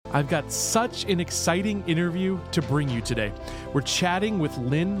I've got such an exciting interview to bring you today. We're chatting with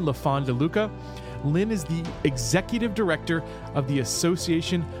Lynn LaFond-DeLuca. Lynn is the Executive Director of the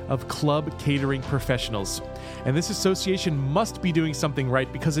Association of Club Catering Professionals. And this association must be doing something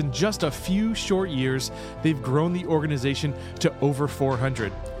right because in just a few short years, they've grown the organization to over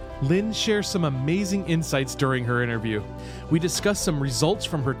 400. Lynn shares some amazing insights during her interview. We discuss some results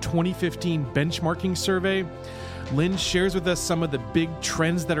from her 2015 benchmarking survey. Lynn shares with us some of the big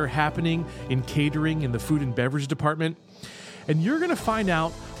trends that are happening in catering in the food and beverage department. And you're going to find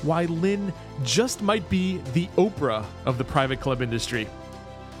out why Lynn just might be the Oprah of the private club industry.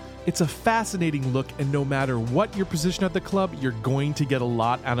 It's a fascinating look, and no matter what your position at the club, you're going to get a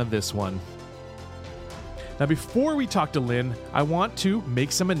lot out of this one. Now, before we talk to Lynn, I want to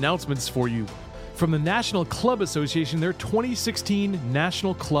make some announcements for you. From the National Club Association, their 2016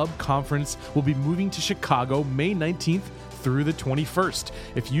 National Club Conference will be moving to Chicago May 19th through the 21st.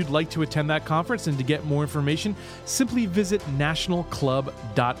 If you'd like to attend that conference and to get more information, simply visit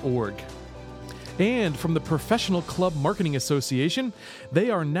nationalclub.org. And from the Professional Club Marketing Association, they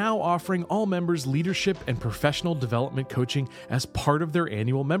are now offering all members leadership and professional development coaching as part of their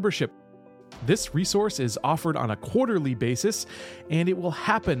annual membership. This resource is offered on a quarterly basis, and it will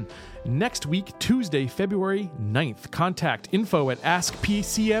happen next week, Tuesday, February 9th. Contact info at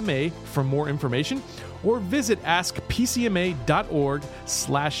AskPCMA for more information, or visit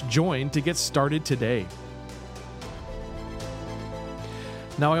askpcma.org/join to get started today.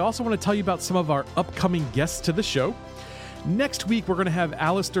 Now, I also want to tell you about some of our upcoming guests to the show. Next week, we're going to have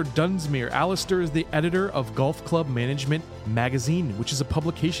Alistair Dunsmuir. Alistair is the editor of Golf Club Management Magazine, which is a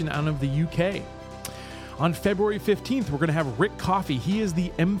publication out of the UK. On February 15th, we're going to have Rick Coffey. He is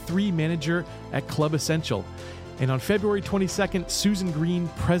the M3 manager at Club Essential. And on February 22nd, Susan Green,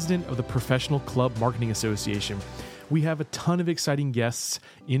 president of the Professional Club Marketing Association. We have a ton of exciting guests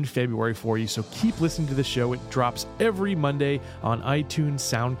in February for you, so keep listening to the show. It drops every Monday on iTunes,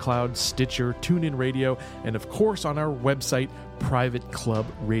 SoundCloud, Stitcher, TuneIn Radio, and of course on our website,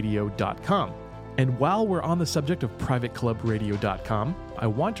 privateclubradio.com. And while we're on the subject of privateclubradio.com, I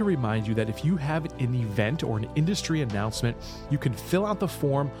want to remind you that if you have an event or an industry announcement, you can fill out the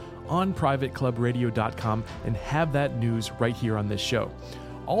form on privateclubradio.com and have that news right here on this show.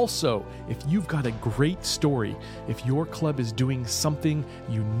 Also, if you've got a great story, if your club is doing something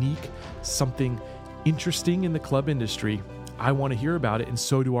unique, something interesting in the club industry, I want to hear about it, and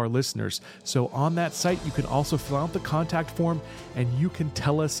so do our listeners. So on that site, you can also fill out the contact form, and you can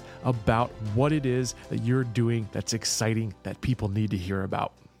tell us about what it is that you're doing that's exciting, that people need to hear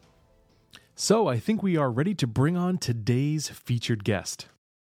about. So I think we are ready to bring on today's featured guest.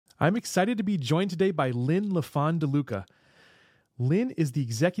 I'm excited to be joined today by Lynn LaFond-DeLuca. Lynn is the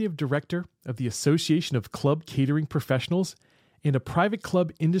Executive Director of the Association of Club Catering Professionals and a private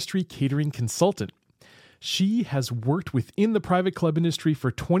club industry catering consultant. She has worked within the private club industry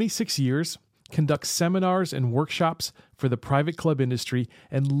for 26 years, conducts seminars and workshops for the private club industry,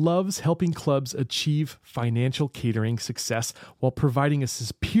 and loves helping clubs achieve financial catering success while providing a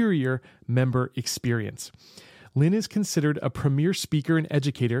superior member experience. Lynn is considered a premier speaker and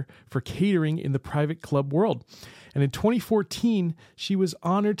educator for catering in the private club world. And in 2014, she was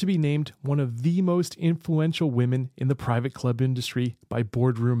honored to be named one of the most influential women in the private club industry by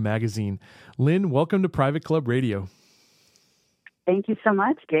Boardroom Magazine. Lynn, welcome to Private Club Radio. Thank you so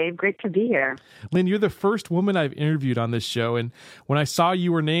much, Gabe. Great to be here. Lynn, you're the first woman I've interviewed on this show. And when I saw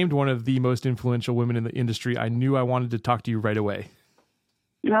you were named one of the most influential women in the industry, I knew I wanted to talk to you right away.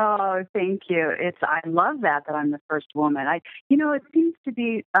 Oh, thank you. I love that I'm the first woman. It seems to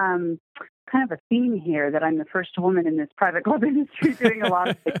be kind of a theme here that I'm the first woman in this private club industry doing a lot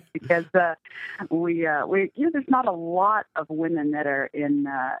of things because there's not a lot of women that are in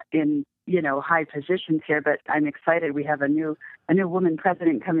high positions here, but I'm excited. We have a new woman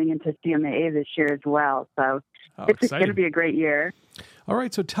president coming into CMAA this year as well. So it's going to be a great year. All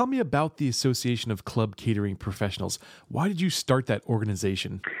right, so tell me about the Association of Club Catering Professionals. Why did you start that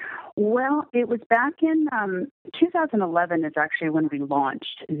organization? Well, it was back in 2011 is actually when we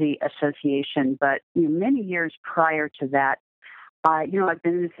launched the association, but many years prior to that, I've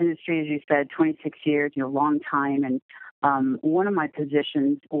been in this industry, as you said, 26 years, long time, and one of my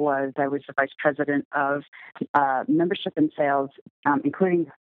positions was I was the vice president of membership and sales,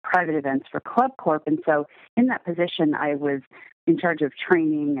 including private events for Club Corp. And so in that position, I was in charge of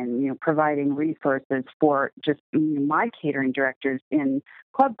training and, providing resources for just my catering directors in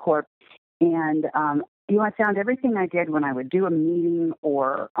Club Corp. And, I found everything I did when I would do a meeting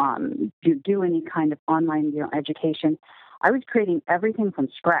or do any kind of online, education, I was creating everything from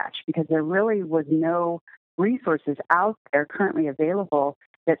scratch because there really was no resources out there currently available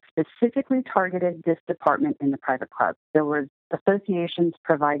that specifically targeted this department in the private club. There were associations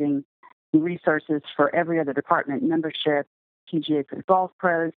providing resources for every other department, membership, PGA for the golf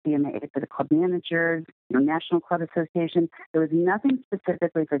pros, CMAA for the club managers, National Club Association. There was nothing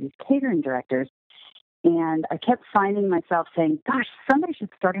specifically for these catering directors. And I kept finding myself saying, gosh, somebody should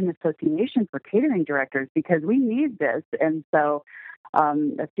start an association for catering directors because we need this. And so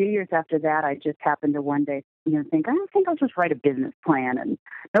a few years after that, I just happened to one day, think, I think I'll just write a business plan. And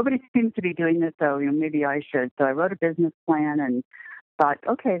nobody seems to be doing this, so maybe I should. So I wrote a business plan and thought,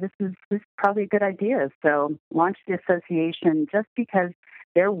 okay, this is probably a good idea. So launched the association just because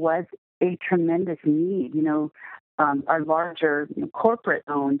there was a tremendous need. Our larger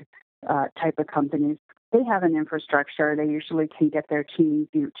corporate-owned type of companies, they have an infrastructure. They usually can get their teams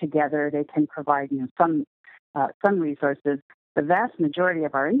together. They can provide some resources. The vast majority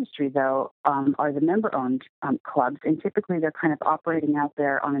of our industry, though, are the member-owned clubs, and typically they're kind of operating out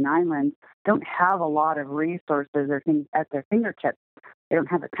there on an island, don't have a lot of resources or things at their fingertips. They don't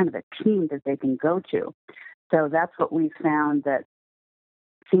have a kind of a team that they can go to. So that's what we found that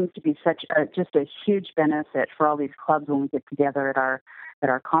seems to be just a huge benefit for all these clubs when we get together at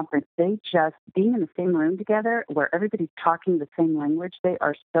our conference. They just, being in the same room together where everybody's talking the same language, they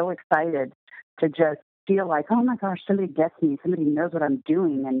are so excited to just feel like, oh my gosh, somebody gets me, somebody knows what I'm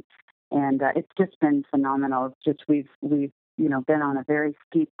doing, and it's just been phenomenal. It's just we've been on a very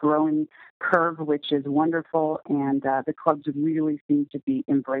steep growing curve, which is wonderful, and the clubs really seem to be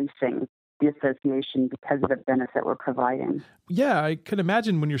embracing the association because of the benefit we're providing. Yeah, I can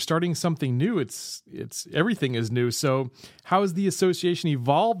imagine when you're starting something new, it's everything is new. So how has the association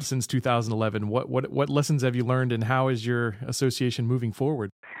evolved since 2011? What lessons have you learned, and how is your association moving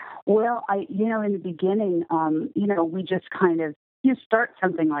forward? Well, in the beginning, we just kind of, you start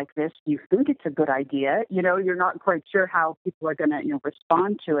something like this, you think it's a good idea, you're not quite sure how people are going to,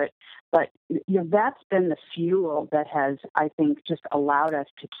 respond to it. But, that's been the fuel that has, I think, just allowed us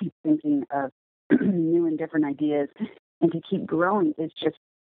to keep thinking of new and different ideas and to keep growing. Is just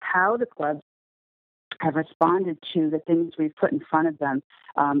how the clubs have responded to the things we've put in front of them.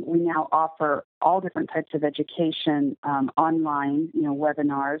 We now offer all different types of education online,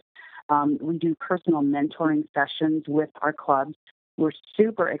 webinars. We do personal mentoring sessions with our clubs. We're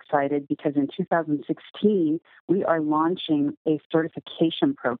super excited because in 2016, we are launching a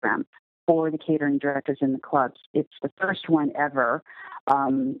certification program for the catering directors in the clubs. It's the first one ever,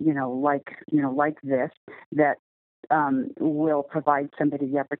 like this, that will provide somebody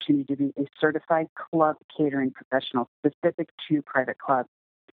the opportunity to be a certified club catering professional specific to private clubs.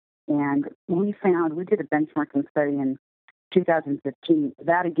 And we did a benchmarking study in 2015.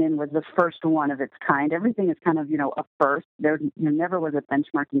 That, again, was the first one of its kind. Everything is kind of, a first. There never was a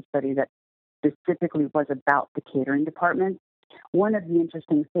benchmarking study that specifically was about the catering department. One of the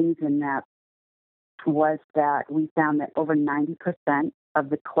interesting things in that was that we found that over 90% of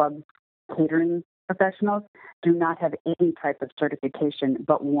the club's catering professionals do not have any type of certification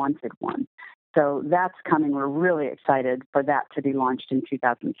but wanted one. So that's coming. We're really excited for that to be launched in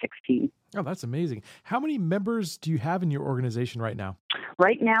 2016. Oh, that's amazing. How many members do you have in your organization right now?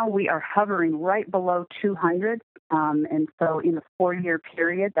 Right now, we are hovering right below 200. And so in a 4-year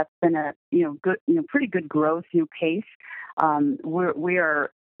period, that's been a good, pretty good growth, pace. We are,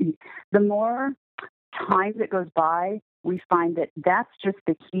 the more time that goes by, we find that that's just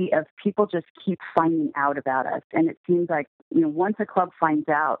the key of people just keep finding out about us. And it seems like, once a club finds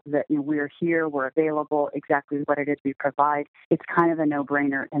out that we're here, we're available, exactly what it is we provide, it's kind of a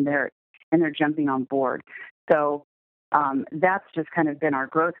no-brainer, and they're jumping on board. So that's just kind of been our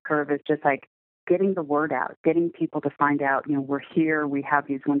growth curve, is just like getting the word out, getting people to find out, we're here, we have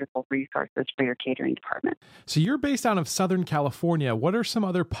these wonderful resources for your catering department. So you're based out of Southern California. What are some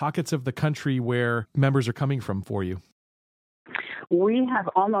other pockets of the country where members are coming from for you? We have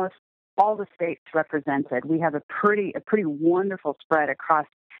almost all the states represented. We have a pretty wonderful spread across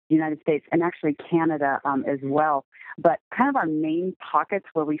the United States and actually Canada as well. But kind of our main pockets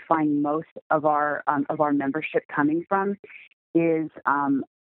where we find most of our membership coming from is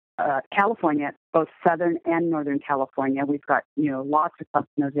California, both Southern and Northern California. We've got lots of clubs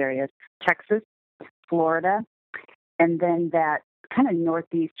in those areas. Texas, Florida, and then that kind of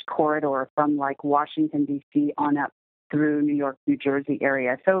northeast corridor from like Washington D.C. on up through New York, New Jersey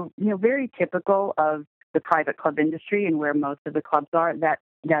area. So, very typical of the private club industry and where most of the clubs are.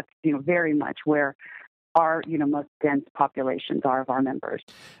 That's very much where our, most dense populations are of our members.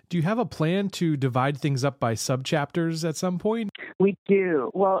 Do you have a plan to divide things up by subchapters at some point? We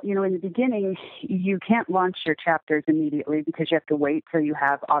do. Well, in the beginning, you can't launch your chapters immediately because you have to wait till you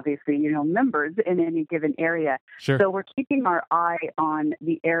have, obviously, members in any given area. Sure. So we're keeping our eye on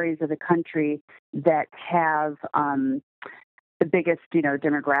the areas of the country that have the biggest,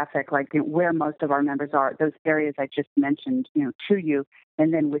 demographic, like where most of our members are, those areas I just mentioned, to you.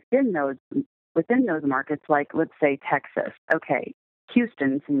 And then within those markets, like let's say Texas, okay,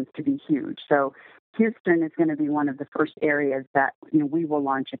 Houston seems to be huge. So Houston is going to be one of the first areas that we will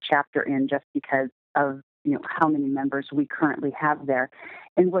launch a chapter in just because of how many members we currently have there.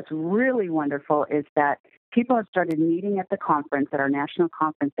 And what's really wonderful is that people have started meeting at the conference, at our national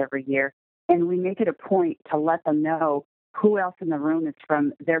conference every year, and we make it a point to let them know who else in the room is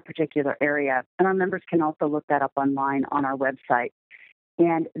from their particular area. And our members can also look that up online on our website.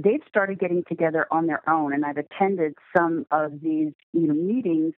 And they've started getting together on their own. And I've attended some of these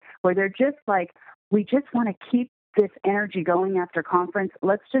meetings where they're just like, we just want to keep this energy going after conference.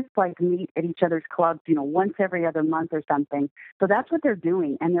 Let's just meet at each other's clubs, once every other month or something. So that's what they're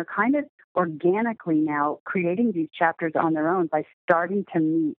doing. And they're kind of organically now creating these chapters on their own by starting to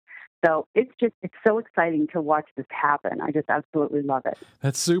meet. So it's so exciting to watch this happen. I just absolutely love it.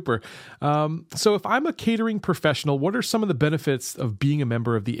 That's super. So if I'm a catering professional, what are some of the benefits of being a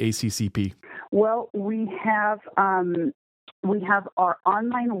member of the ACCP? Well, we have our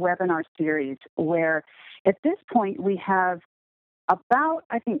online webinar series where at this point we have about,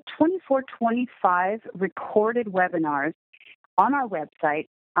 I think, 24, 25 recorded webinars on our website,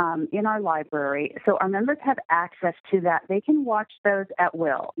 in our library. So our members have access to that. They can watch those at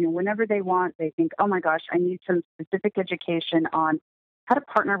will. Whenever they want, they think, oh my gosh, I need some specific education on how to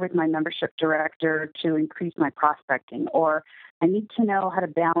partner with my membership director to increase my prospecting, or I need to know how to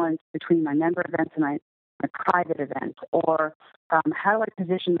balance between my member events and my private events, or how do I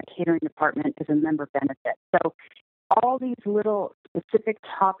position the catering department as a member benefit. So all these little specific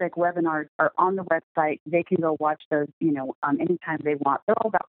topic webinars are on the website. They can go watch those, anytime they want. They're all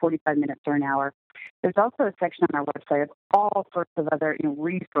about 45 minutes or an hour. There's also a section on our website of all sorts of other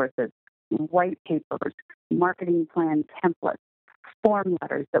resources, white papers, marketing plan templates, form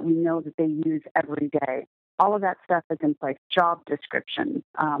letters that we know that they use every day. All of that stuff is in place, job descriptions,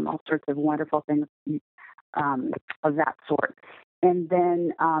 all sorts of wonderful things of that sort. And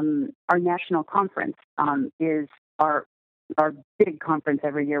then our national conference is our big conference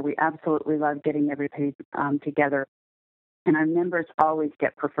every year. We absolutely love getting everybody together. And our members always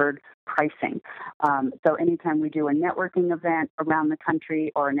get preferred pricing. So anytime we do a networking event around the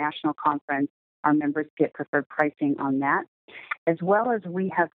country or a national conference, our members get preferred pricing on that. As well as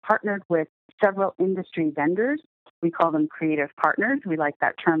we have partnered with several industry vendors. We call them creative partners. We like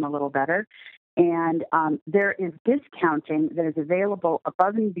that term a little better. And there is discounting that is available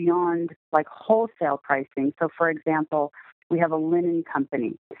above and beyond wholesale pricing. So, for example, we have a linen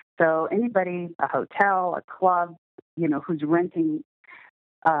company. So anybody, a hotel, a club, who's renting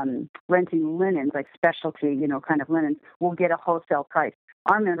linens, like specialty, kind of linens, will get a wholesale price.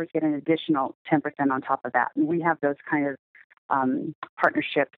 Our members get an additional 10% on top of that. And we have those kind of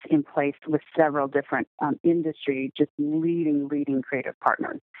partnerships in place with several different industry, just leading creative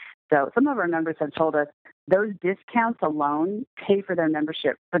partners. So some of our members have told us those discounts alone pay for their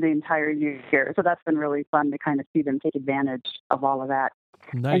membership for the entire year. So that's been really fun to kind of see them take advantage of all of that.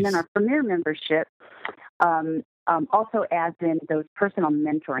 Nice. And then our Premier membership also adds in those personal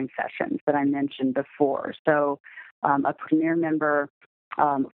mentoring sessions that I mentioned before. So a Premier member,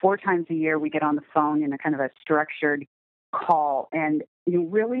 4 times a year, we get on the phone in a kind of a structured call. And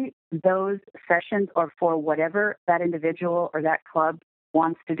really those sessions are for whatever that individual or that club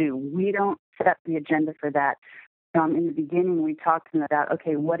wants to do. We don't set the agenda for that. In the beginning, we talked to them about,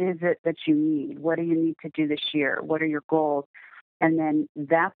 okay, what is it that you need? What do you need to do this year? What are your goals? And then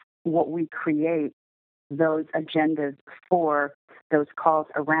that's what we create those agendas for those calls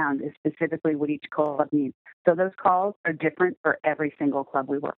around, is specifically what each club needs. So those calls are different for every single club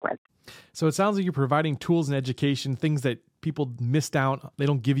we work with. So it sounds like you're providing tools and education, things that people missed out. They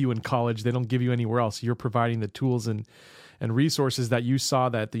don't give you in college. They don't give you anywhere else. You're providing the tools and resources that you saw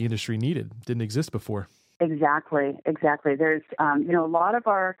that the industry needed, didn't exist before. Exactly. There's, a lot of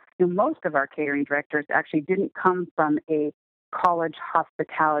most of our catering directors actually didn't come from a college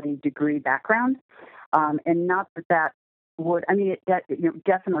hospitality degree background. And not that would, it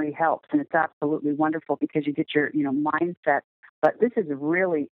definitely helps, and it's absolutely wonderful because you get your, mindset. But this is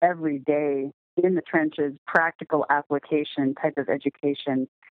really everyday, in the trenches, practical application type of education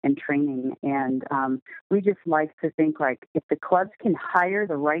and training. And we just like to think if the clubs can hire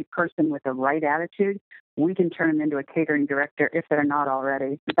the right person with the right attitude, we can turn them into a catering director if they're not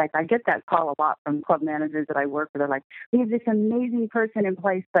already. In fact, I get that call a lot from club managers that I work with. They're like, we have this amazing person in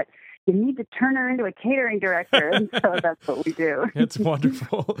place, but you need to turn her into a catering director. And so that's what we do. It's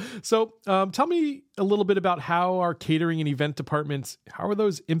wonderful. So tell me a little bit about how our catering and event departments, how are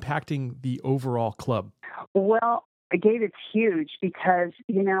those impacting the overall club? Well, Gabe, it's huge because,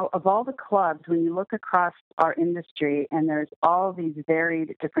 of all the clubs, when you look across our industry, and there's all these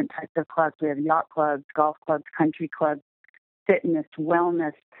varied different types of clubs. We have yacht clubs, golf clubs, country clubs, fitness,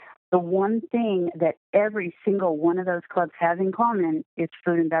 wellness. The one thing that every single one of those clubs has in common is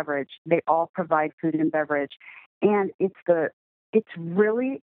food and beverage. They all provide food and beverage. And it's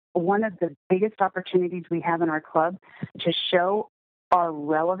really one of the biggest opportunities we have in our club to show our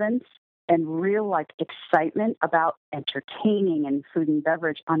relevance and real excitement about entertaining and food and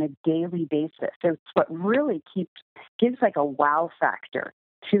beverage on a daily basis. So it's what really gives a wow factor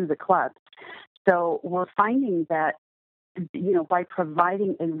to the club. So we're finding that, by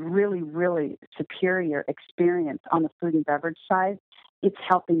providing a really, really superior experience on the food and beverage side, it's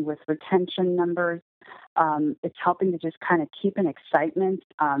helping with retention numbers. It's helping to just kind of keep an excitement.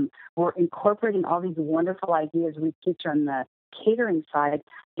 We're incorporating all these wonderful ideas we teach on the catering side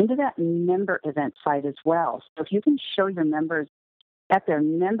into that member event side as well. So if you can show your members at their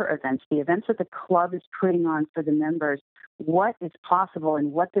member events, the events that the club is putting on for the members, what is possible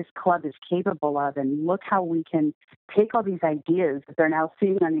and what this club is capable of, and look how we can take all these ideas that they're now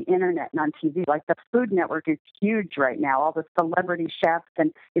seeing on the internet and on TV. Like the Food Network is huge right now, all the celebrity chefs,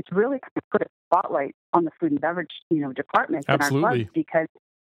 and it's really kind of put a spotlight on the food and beverage, departments in our clubs, because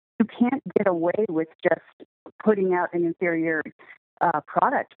you can't get away with just putting out an inferior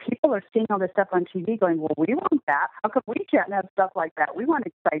product. People are seeing all this stuff on TV going, well, we want that. How come we can't have stuff like that? We want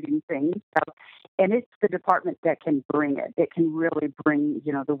exciting things. So, and it's the department that can bring it. It can really bring,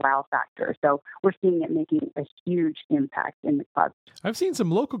 the wow factor. So we're seeing it making a huge impact in the clubs. I've seen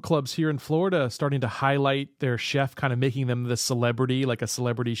some local clubs here in Florida starting to highlight their chef, kind of making them the celebrity, like a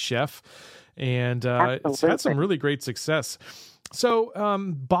celebrity chef. And it's had some really great success. So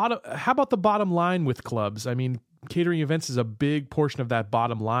how about the bottom line with clubs? I mean, catering events is a big portion of that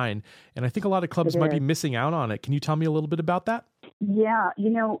bottom line, and I think a lot of clubs might be missing out on it. Can you tell me a little bit about that? Yeah,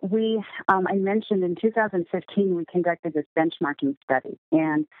 I mentioned in 2015 we conducted this benchmarking study,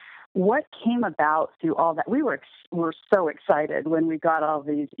 and what came about through all that, we were so excited when we got all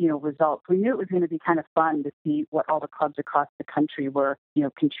these, results. We knew it was going to be kind of fun to see what all the clubs across the country were,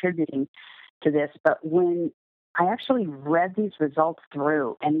 contributing to this. But when I actually read these results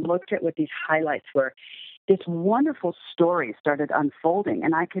through and looked at what these highlights were, this wonderful story started unfolding,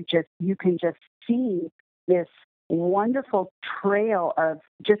 and you can just see this wonderful trail of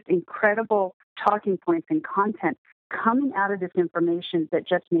just incredible talking points and content coming out of this information that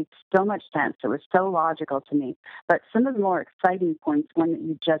just made so much sense. It was so logical to me. But some of the more exciting points, one that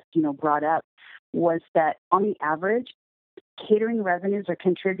you just, brought up, was that on the average, catering revenues are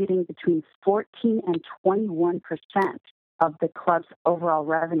contributing between 14 and 21% of the club's overall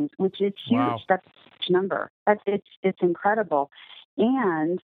revenues, which is huge. Wow. That's a huge number. It's incredible.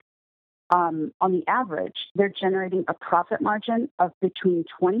 And on the average, they're generating a profit margin of between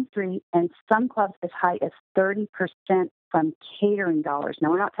 23 and some clubs as high as 30% from catering dollars.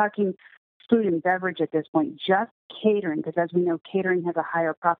 Now, we're not talking food and beverage at this point, just catering, because as we know, catering has a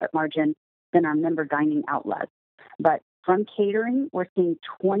higher profit margin than our member dining outlets. But from catering, we're seeing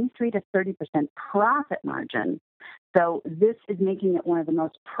 23 to 30% profit margin. So this is making it one of the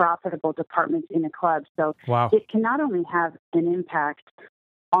most profitable departments in a club. So It can not only have an impact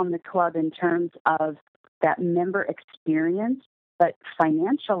on the club in terms of that member experience, but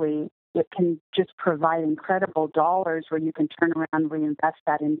financially, it can just provide incredible dollars where you can turn around and reinvest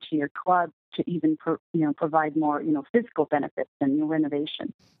that into your club to even provide more physical benefits and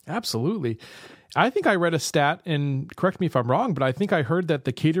renovation. Absolutely. I think I read a stat, and correct me if I'm wrong, but I think I heard that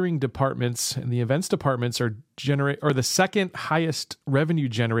the catering departments and the events departments are the second highest revenue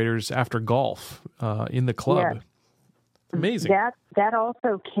generators after golf in the club. Yes. Amazing. That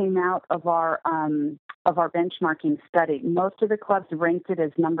also came out of our benchmarking study. Most of the clubs ranked it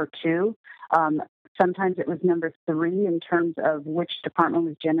as number 2. Sometimes it was number 3 in terms of which department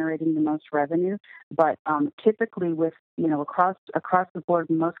was generating the most revenue. But typically, with across the board,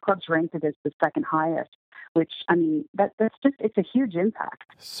 most clubs ranked it as the second highest. Which, I mean, it's a huge impact.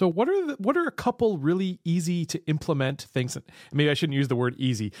 So what are a couple really easy to implement things? Maybe I shouldn't use the word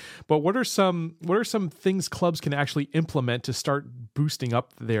easy, but what are some things clubs can actually implement to start boosting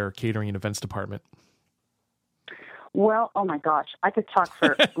up their catering and events department? Well, oh my gosh, I could talk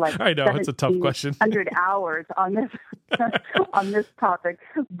for I know it's a tough question. 100 hours on this on this topic,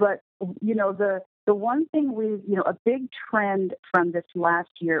 but the one thing a big trend from this last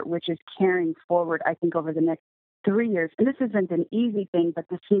year, which is carrying forward, I think, over the next 3 years, and this isn't an easy thing, but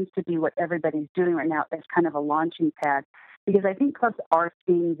this seems to be what everybody's doing right now as kind of a launching pad, because I think clubs are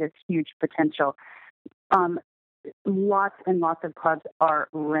seeing this huge potential. Lots and lots of clubs are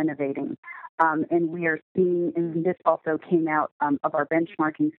renovating. And we are seeing, and this also came out of our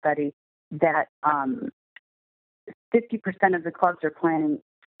benchmarking study, that 50% of the clubs are planning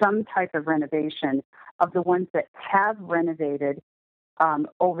some type of renovation. Of the ones that have renovated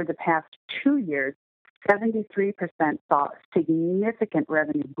over the past 2 years, 73% saw significant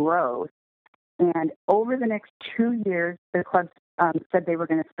revenue growth. And over the next 2 years, the clubs said they were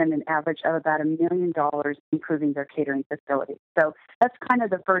going to spend an average of about $1 million improving their catering facility. So that's kind of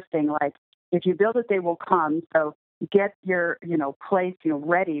the first thing. Like, if you build it, they will come. So get your, place,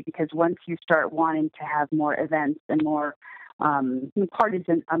 ready, because once you start wanting to have more events and more parties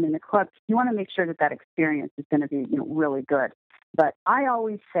in the club, you want to make sure that experience is going to be, really good. But I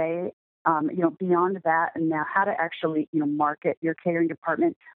always say, beyond that, and now how to actually, market your catering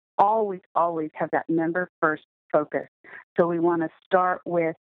department, always have that member first focus. So we want to start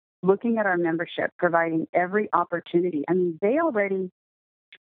with looking at our membership, providing every opportunity. I mean, they already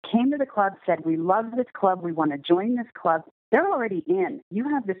came to the club, said, we love this club, we want to join this club. They're already in. You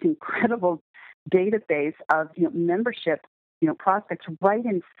have this incredible database of membership, prospects right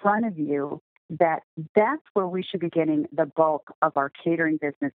in front of you. That's where we should be getting the bulk of our catering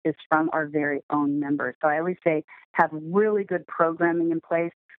business, is from our very own members. So I always say, have really good programming in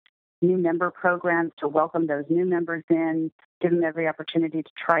place, new member programs to welcome those new members in, give them every opportunity to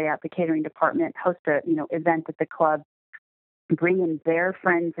try out the catering department, host a event at the club, bring in their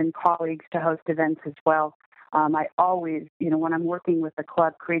friends and colleagues to host events as well. I always, when I'm working with a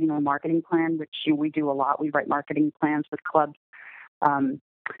club creating a marketing plan, which we do a lot, we write marketing plans with clubs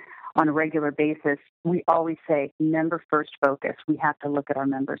on a regular basis, we always say member first focus. We have to look at our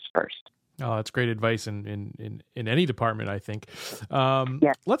members first. Oh, that's great advice in any department, I think.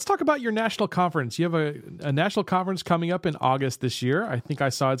 Yes. Let's talk about your national conference. You have a national conference coming up in August this year. I think I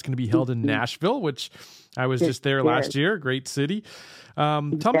saw it's going to be held in Nashville, which I was just there last year. Great city. Tell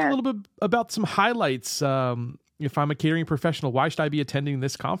me a little bit about some highlights. If I'm a catering professional, why should I be attending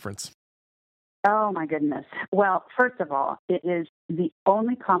this conference? Oh, my goodness. Well, first of all, it is the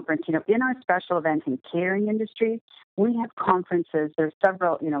only conference, in our special events and catering industry, we have conferences. There's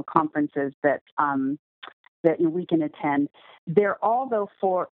several, conferences that we can attend. They're all, though,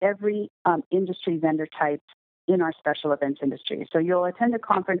 for every industry vendor type in our special events industry. So you'll attend a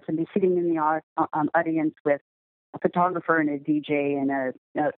conference and be sitting in the audience with a photographer and a DJ and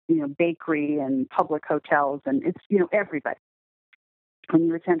a bakery and public hotels, and it's, everybody. When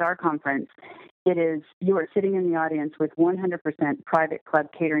you attend our conference, you are sitting in the audience with 100% private club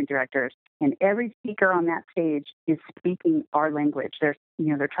catering directors, and every speaker on that stage is speaking our language. They're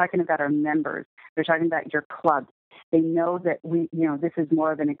talking about our members. They're talking about your club. They know that this is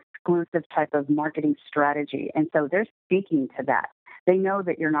more of an exclusive type of marketing strategy, and so they're speaking to that. They know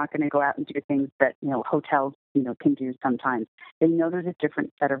that you're not going to go out and do things that hotels can do sometimes. They know there's a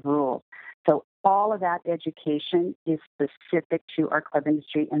different set of rules. So all of that education is specific to our club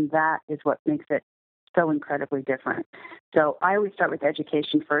industry, and that is what makes it so incredibly different. So I always start with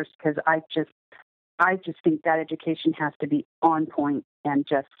education first, because I just think that education has to be on point and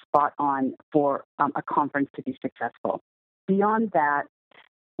just spot on for a conference to be successful. Beyond that,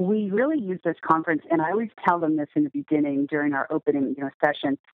 we really use this conference, and I always tell them this in the beginning during our opening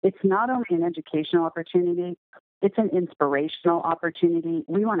session. It's not only an educational opportunity, it's an inspirational opportunity.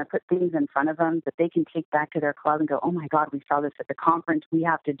 We want to put things in front of them that they can take back to their club and go, oh my God, we saw this at the conference. We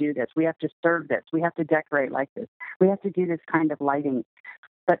have to do this. We have to serve this. We have to decorate like this. We have to do this kind of lighting.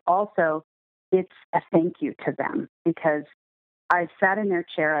 But also, it's a thank you to them, because I've sat in their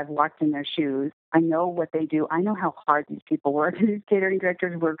chair. I've walked in their shoes. I know what they do. I know how hard these people work. These catering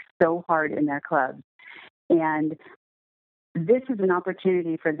directors work so hard in their clubs. And this is an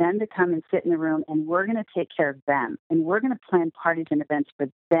opportunity for them to come and sit in the room, and we're going to take care of them. And we're going to plan parties and events for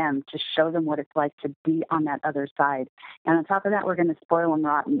them to show them what it's like to be on that other side. And on top of that, we're going to spoil them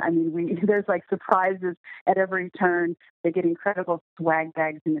rotten. I mean, there's like surprises at every turn. They get incredible swag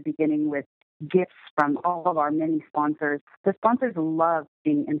bags in the beginning with gifts from all of our many sponsors. The sponsors love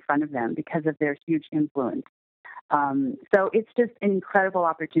being in front of them because of their huge influence. So it's just an incredible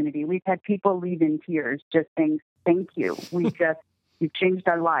opportunity. We've had people leave in tears just saying, thank you. You've changed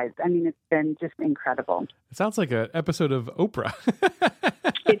our lives. I mean, it's been just incredible. It sounds like an episode of Oprah.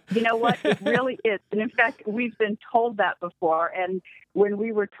 It You know what? It really is. And in fact, we've been told that before. And when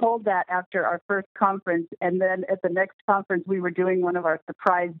we were told that after our first conference, and then at the next conference, we were doing one of our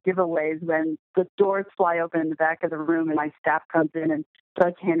surprise giveaways when the doors fly open in the back of the room and my staff comes in and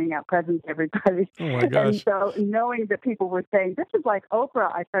starts handing out presents to everybody. Oh my gosh. And so knowing that people were saying, this is like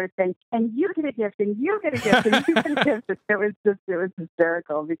Oprah, I started saying, and you get a gift, and you get a gift, and you get a gift. It was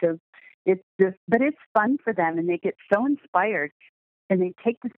hysterical because but it's fun for them, and they get so inspired. And they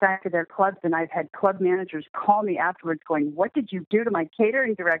take this back to their clubs, and I've had club managers call me afterwards going, what did you do to my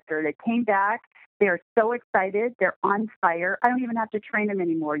catering director? They came back. They are so excited. They're on fire. I don't even have to train them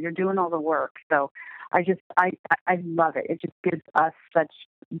anymore. You're doing all the work. So I love it. It just gives us such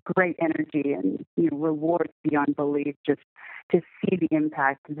great energy and rewards beyond belief just to see the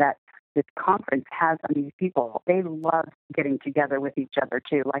impact that this conference has on these people. They love getting together with each other,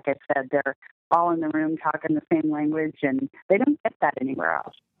 too. Like I said, they're all in the room talking the same language, and they don't get that anywhere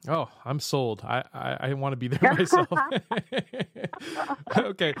else. Oh, I'm sold. I want to be there myself.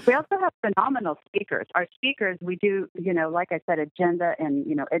 Okay. We also have phenomenal speakers. Our speakers, we do, like I said, agenda and,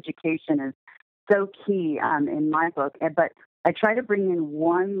 education is so key in my book. But I try to bring in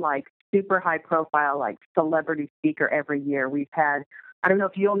one, super high profile, celebrity speaker every year. We've had, I don't know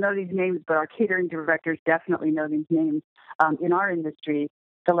if you'll know these names, but our catering directors definitely know these names. In our industry,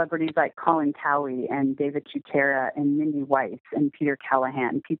 celebrities like Colin Cowie and David Chutera and Mindy Weiss and Peter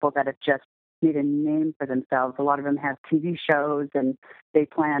Callahan, people that have just made a name for themselves. A lot of them have TV shows, and they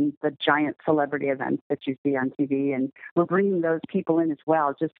plan the giant celebrity events that you see on TV. And we're bringing those people in as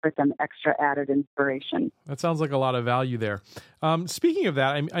well, just for some extra added inspiration. That sounds like a lot of value there. Speaking of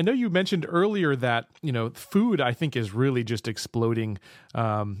that, I know you mentioned earlier that, food, I think, is really just exploding.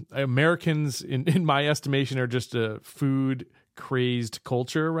 Americans, in my estimation, are just a food crazed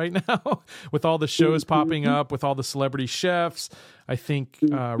culture right now with all the shows popping up, with all the celebrity chefs. I think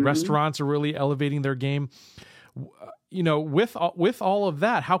restaurants are really elevating their game. With all of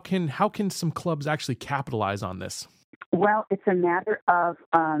that, how can some clubs actually capitalize on this? Well, it's a matter of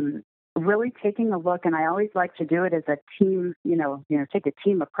really taking a look, and I always like to do it as a team. Take a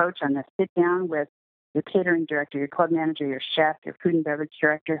team approach on this. Sit down with your catering director, your club manager, your chef, your food and beverage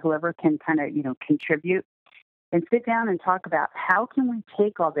director, whoever can kind of contribute. And sit down and talk about how can we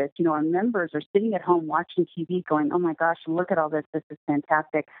take all this. Our members are sitting at home watching TV going, oh, my gosh, look at all this. This is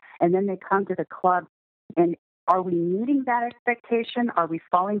fantastic. And then they come to the club, and are we meeting that expectation? Are we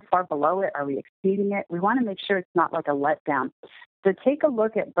falling far below it? Are we exceeding it? We want to make sure it's not like a letdown. So take a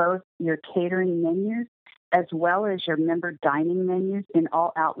look at both your catering menus as well as your member dining menus in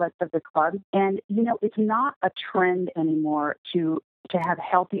all outlets of the club. And, it's not a trend anymore to have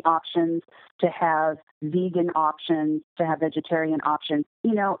healthy options, to have vegan options, to have vegetarian options.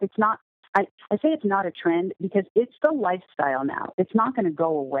 It's not, I say it's not a trend because it's the lifestyle now. It's not going to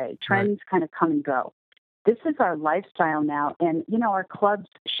go away. Trends kind of come and go. This is our lifestyle now. And, our clubs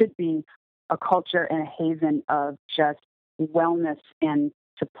should be a culture and a haven of just wellness and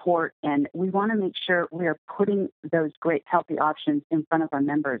support. And we want to make sure we are putting those great healthy options in front of our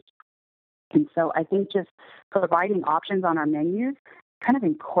members. And so I think just providing options on our menus, kind of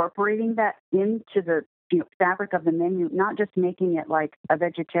incorporating that into the fabric of the menu, not just making it like a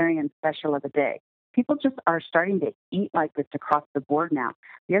vegetarian special of the day. People just are starting to eat like this across the board now.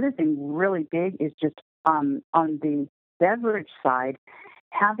 The other thing really big is just on the beverage side,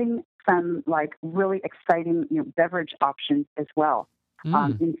 having some really exciting beverage options as well.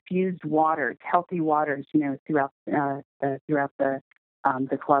 Infused waters, healthy waters, throughout the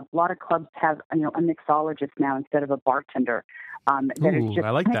club. A lot of clubs have, a mixologist now instead of a bartender. That is just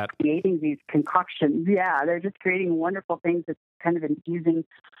I like that. Creating these concoctions. Yeah, they're just creating wonderful things that's kind of infusing,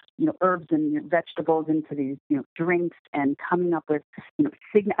 herbs and vegetables into these, drinks and coming up with,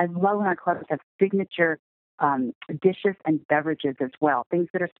 I love when our clubs have signature dishes and beverages as well, things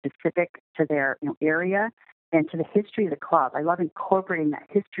that are specific to their area and to the history of the club. I love incorporating that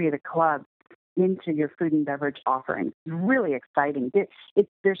history of the club into your food and beverage offerings. It's really exciting.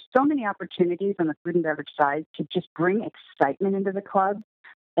 There's so many opportunities on the food and beverage side to just bring excitement into the club,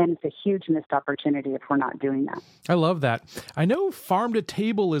 and it's a huge missed opportunity if we're not doing that. I love that. I know farm to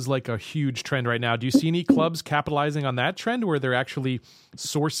table is like a huge trend right now. Do you see any clubs capitalizing on that trend where they're actually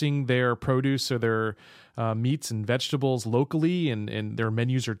sourcing their produce or their meats and vegetables locally and their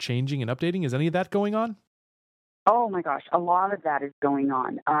menus are changing and updating? Is any of that going on? Oh my gosh, a lot of that is going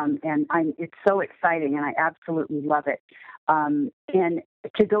on, and it's so exciting, and I absolutely love it. And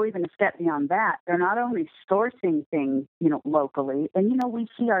to go even a step beyond that, they're not only sourcing things, locally, and we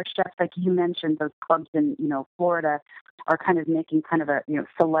see our chefs, like you mentioned, those clubs in Florida are kind of making kind of a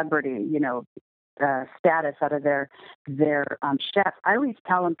celebrity, status out of their chefs. I always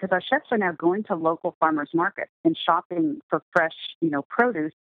tell them, because our chefs are now going to local farmers markets and shopping for fresh,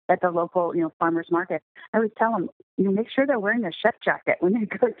 produce at the local, farmers market. I always tell them, make sure they're wearing a chef jacket when they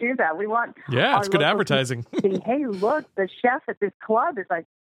go do that. We want it's good advertising. Saying, hey, look, the chef at this club is like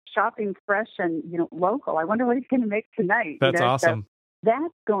shopping fresh and local. I wonder what he's going to make tonight. That's awesome. So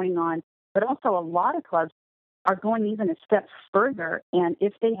that's going on, but also a lot of clubs are going even a step further. And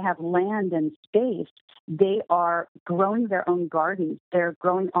if they have land and space, they are growing their own gardens. They're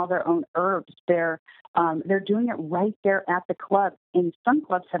growing all their own herbs. They're doing it right there at the club. And some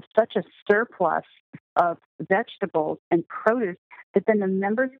clubs have such a surplus of vegetables and produce that then the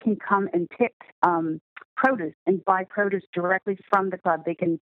members can come and pick produce and buy produce directly from the club. They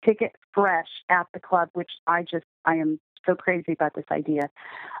can pick it fresh at the club, which I am so crazy about this idea.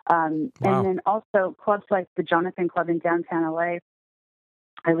 Wow. And then also clubs like the Jonathan Club in downtown LA.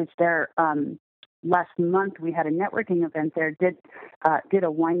 I was there last month. We had a networking event there, did a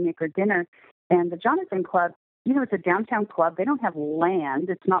winemaker dinner. And the Jonathan Club, it's a downtown club. They don't have land.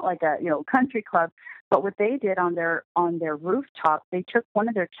 It's not like a, country club. But what they did on their rooftop, they took one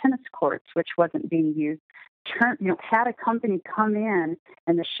of their tennis courts, which wasn't being used, had a company come in,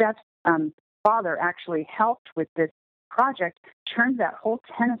 and the chef's father actually helped with this project, turned that whole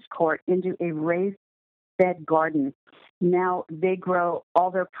tennis court into a raised bed garden. Now they grow all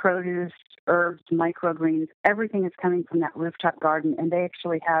their produce, herbs, microgreens, everything is coming from that rooftop garden, and they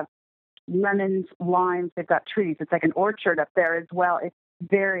actually have lemons, limes, they've got trees. It's like an orchard up there as well. It's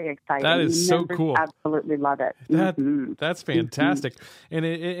very exciting. That is so cool. Absolutely love it. That's fantastic. Mm-hmm. And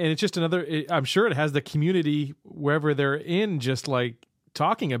it's just I'm sure it has the community wherever they're in, just like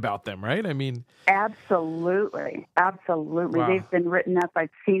talking about them, right? I mean, absolutely. Wow. They've been written up. I've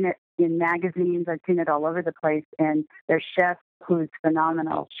seen it in magazines. I've seen it all over the place. And their chef, who's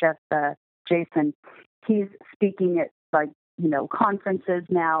phenomenal, Chef Jason, he's speaking at conferences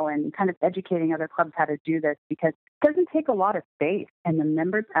now and kind of educating other clubs how to do this, because it doesn't take a lot of space, and the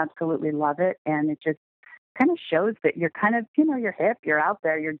members absolutely love it. And it just kind of shows that you're kind of, you're hip, you're out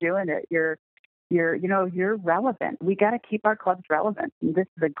there, you're doing it, you're relevant. We got to keep our clubs relevant. And this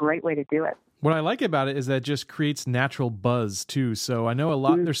is a great way to do it. What I like about it is that it just creates natural buzz too. So I know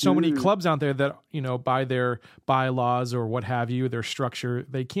there's so many clubs out there that, by their bylaws or what have you, their structure,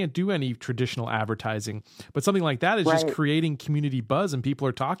 they can't do any traditional advertising. But something like that is just creating community buzz, and people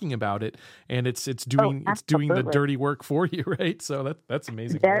are talking about it, and it's doing the dirty work for you, right? So that's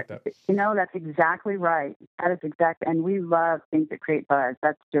amazing. That's exactly right. That is exactly, and we love things that create buzz.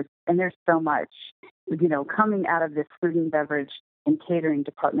 And there's so much, coming out of this food and beverage and catering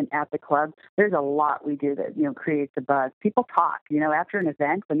department at the club. There's a lot we do that, creates a buzz. People talk, after an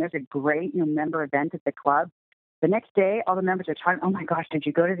event, when there's a great, member event at the club, the next day, all the members are talking, oh my gosh, did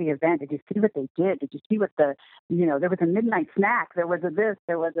you go to the event? Did you see what they did? Did you see what there was a midnight snack, there was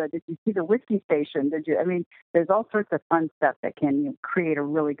did you see the whiskey station? There's all sorts of fun stuff that can create a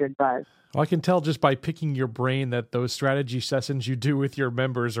really good buzz. Well, I can tell just by picking your brain that those strategy sessions you do with your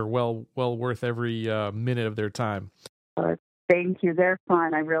members are well worth every minute of their time. Thank you. They're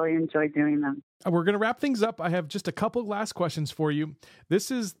fun. I really enjoy doing them. We're going to wrap things up. I have just a couple last questions for you.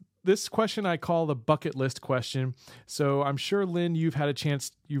 This question I call the bucket list question. So I'm sure, Lynn, you've had a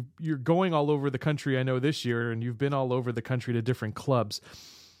chance. You're going all over the country, I know, this year, and you've been all over the country to different clubs.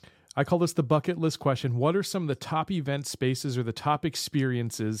 I call this the bucket list question. What are some of the top event spaces or the top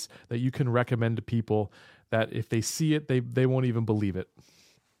experiences that you can recommend to people that if they see it, they won't even believe it?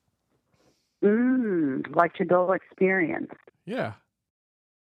 Like to-go experience. Yeah.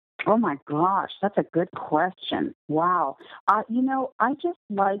 Oh my gosh, that's a good question. Wow. I just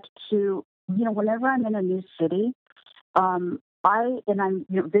like to, whenever I'm in a new city, I'm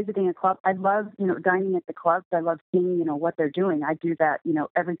visiting a club. I love, dining at the clubs. I love seeing, what they're doing. I do that,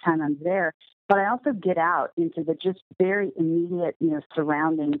 every time I'm there. But I also get out into the just very immediate,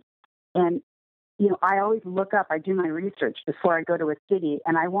 surroundings. And, I always look up. I do my research before I go to a city,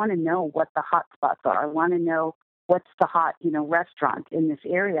 and I want to know what the hot spots are. I want to know what's the hot, restaurant in this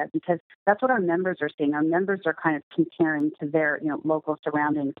area, because that's what our members are seeing. Our members are kind of comparing to their, local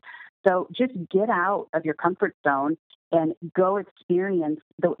surroundings. So just get out of your comfort zone and go experience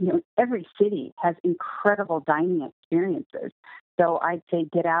every city has incredible dining experiences. So I'd say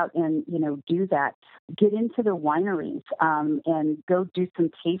get out and, do that. Get into the wineries and go do some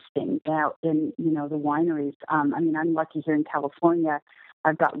tasting out in, the wineries. I'm lucky here in California.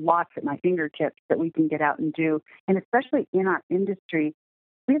 I've got lots at my fingertips that we can get out and do. And especially in our industry,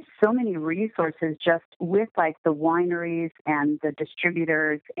 we have so many resources just with like the wineries and the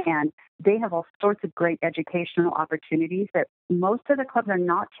distributors, and they have all sorts of great educational opportunities that most of the clubs are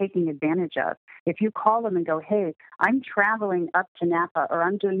not taking advantage of. If you call them and go, hey, I'm traveling up to Napa or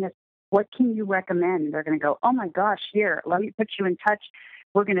I'm doing this, what can you recommend? They're going to go, oh my gosh, here, let me put you in touch.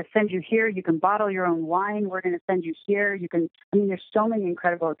 We're going to send you here. You can bottle your own wine. We're going to send you here. There's so many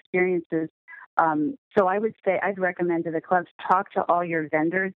incredible experiences. So I would say I'd recommend to the clubs, talk to all your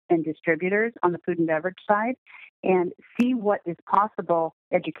vendors and distributors on the food and beverage side and see what is possible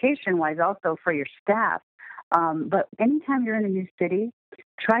education-wise also for your staff. But anytime you're in a new city,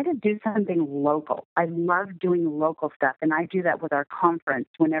 try to do something local. I love doing local stuff, and I do that with our conference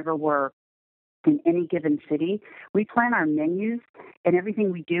whenever we're in any given city. We plan our menus and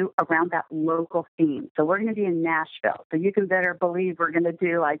everything we do around that local theme. So we're going to be in Nashville. So you can better believe we're going to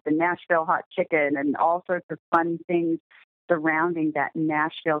do like the Nashville hot chicken and all sorts of fun things surrounding that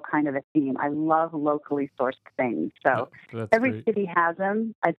Nashville kind of a theme. I love locally sourced things. So every great. city has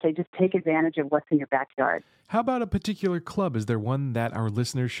them. I'd say just take advantage of what's in your backyard. How about a particular club? Is there one that our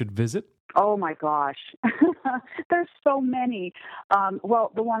listeners should visit? Oh, my gosh. There's so many.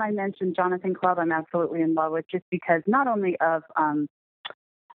 Well, the one I mentioned, Jonathan Club, I'm absolutely in love with just because not only of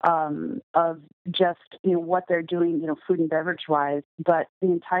just, what they're doing, food and beverage wise, but the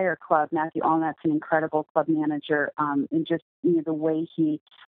entire club. Matthew Allnutt's an incredible club manager, and just, the way he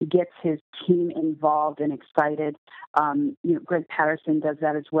gets his team involved and excited. Greg Patterson does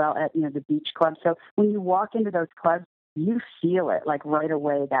that as well at, the Beach Club. So when you walk into those clubs, you feel it like right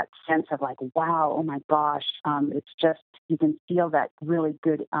away, that sense of like, wow, oh my gosh. It's just, you can feel that really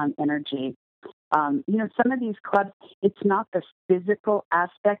good energy. Some of these clubs, it's not the physical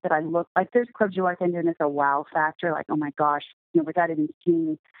aspect that I look like. There's clubs you walk into and it's a wow factor, like, oh my gosh, without even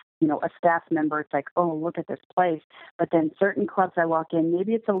seeing, a staff member, it's like, oh, look at this place. But then certain clubs I walk in,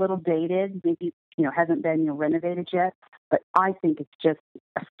 maybe it's a little dated, maybe, hasn't been renovated yet. But I think it's just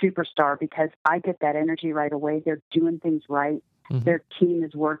a superstar because I get that energy right away. They're doing things right. Mm-hmm. Their team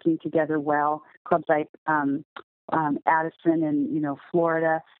is working together well. Clubs like Addison and,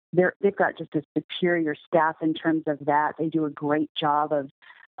 Florida, they've got just a superior staff in terms of that. They do a great job of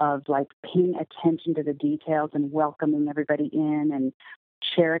like paying attention to the details and welcoming everybody in. And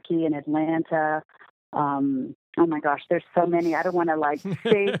Cherokee and Atlanta. Oh my gosh, there's so many. I don't want to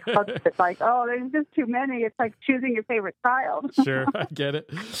say clubs that there's just too many. It's like choosing your favorite child. Sure, I get it.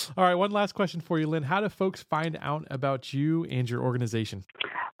 All right, one last question for you, Lynn. How do folks find out about you and your organization?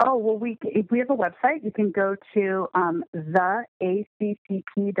 Oh, well, we have a website. You can go to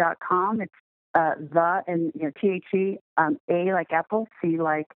theaccp.com. It's the and THE, A like apple, C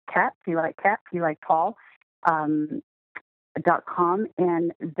like cat, P like Paul. .com,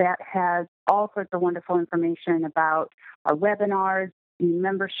 and that has all sorts of wonderful information about our webinars,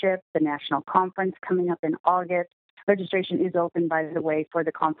 membership, the national conference coming up in August. Registration is open, by the way, for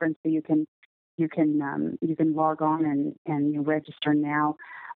the conference, so you can log on and register now.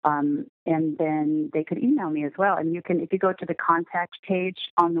 And then they could email me as well. And you can, if you go to the contact page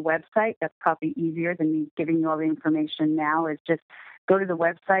on the website, that's probably easier than me giving you all the information now, is just go to the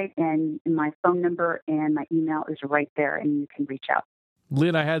website and my phone number and my email is right there and you can reach out.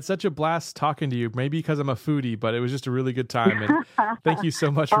 Lynn, I had such a blast talking to you, maybe because I'm a foodie, but it was just a really good time. And thank you so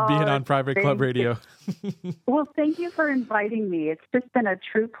much for being on Private Club Radio. Well, thank you for inviting me. It's just been a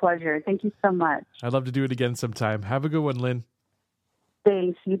true pleasure. Thank you so much. I'd love to do it again sometime. Have a good one, Lynn.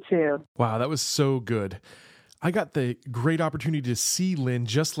 Thanks. You too. Wow, that was so good. I got the great opportunity to see Lynn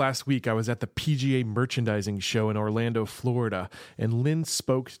just last week. I was at the PGA Merchandising Show in Orlando, Florida, and Lynn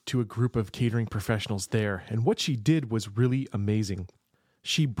spoke to a group of catering professionals there, and what she did was really amazing.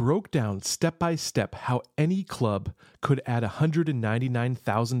 She broke down step by step how any club could add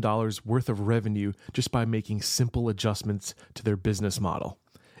 $199,000 worth of revenue just by making simple adjustments to their business model.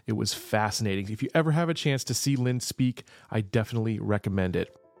 It was fascinating. If you ever have a chance to see Lynn speak, I definitely recommend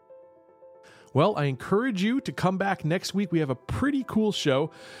it. Well, I encourage you to come back next week. We have a pretty cool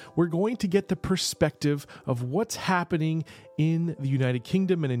show. We're going to get the perspective of what's happening in the United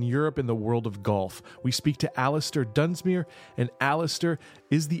Kingdom and in Europe in the world of golf. We speak to Alistair Dunsmuir, and Alistair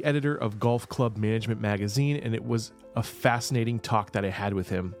is the editor of Golf Club Management Magazine, and it was a fascinating talk that I had with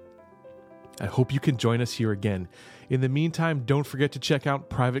him. I hope you can join us here again. In the meantime, don't forget to check out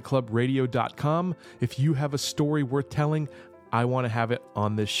privateclubradio.com. If you have a story worth telling, I want to have it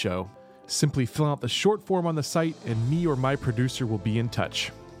on this show. Simply fill out the short form on the site and me or my producer will be in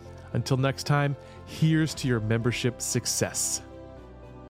touch. Until next time, here's to your membership success.